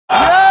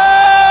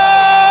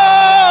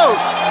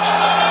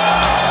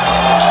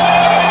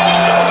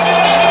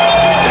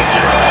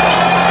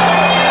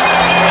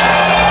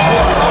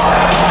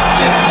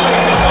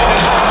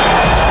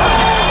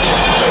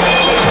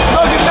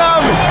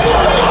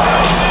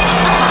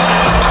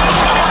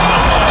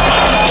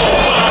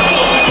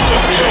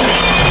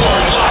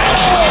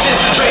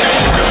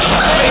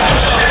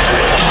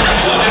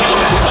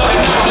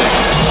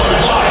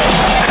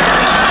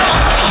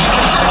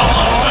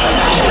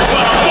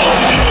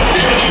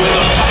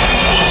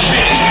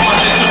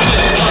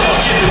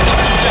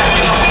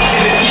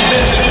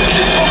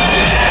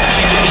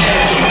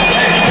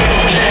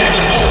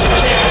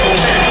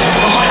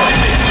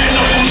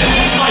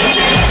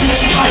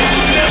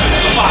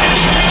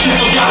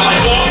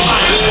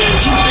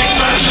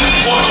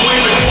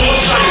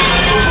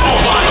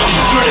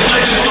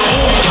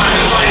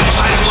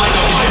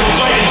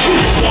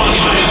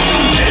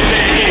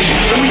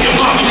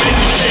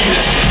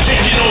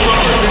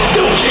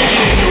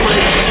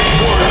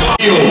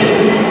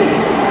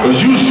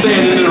was you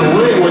standing in a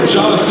ring with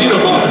John Cena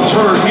about to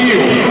turn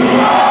heel.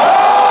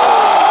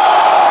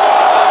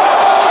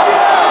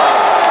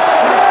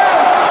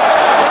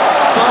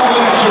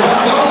 Silence your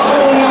cell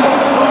phone,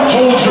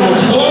 hold your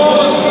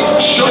applause,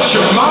 shut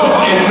your mouth,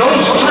 and no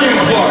string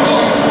plucks.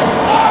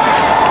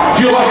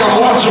 Feel like I'm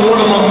watching one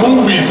of my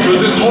movies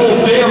because this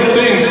whole damn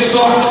thing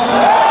sucks.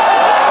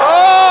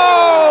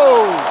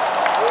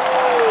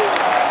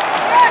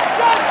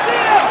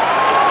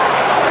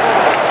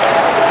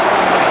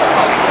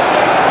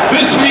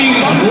 This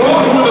means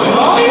walk with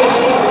Elias?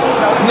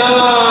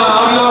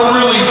 Nah, I'm not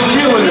really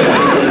feeling it.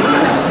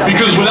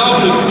 Because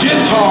without the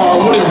guitar,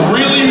 what it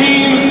really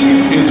means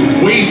is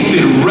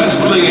wasted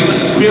wrestling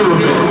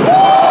experiment.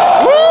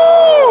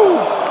 Woo!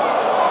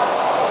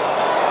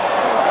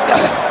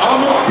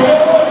 I'm a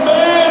bad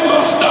man,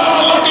 my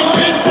style like a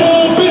pit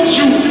bull, bitch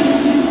you.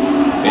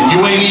 And you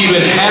ain't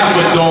even half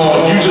a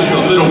dog, you just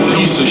a little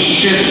piece of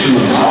shih tzu.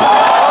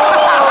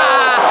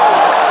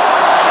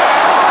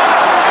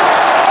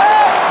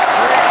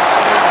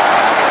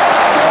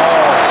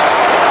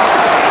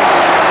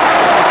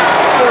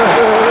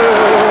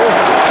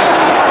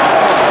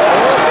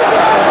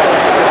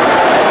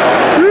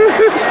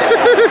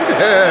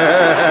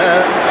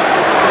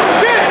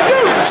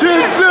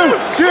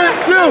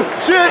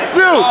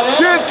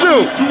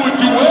 Do a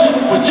duet,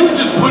 but you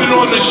just put it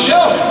on the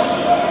shelf.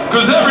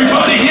 Cause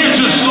everybody here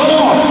just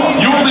saw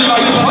you only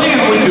like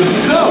playing with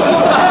yourself.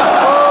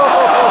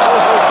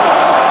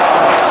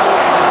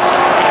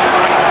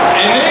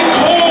 And they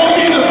call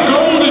me the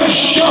golden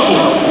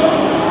shovel.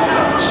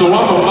 So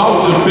I'm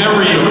about to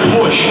bury a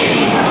push.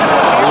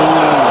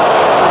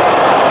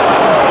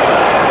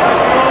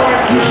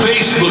 Your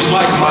face looks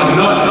like my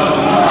nuts.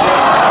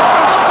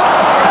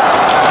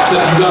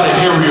 Except you got a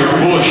hairier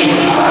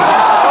bush.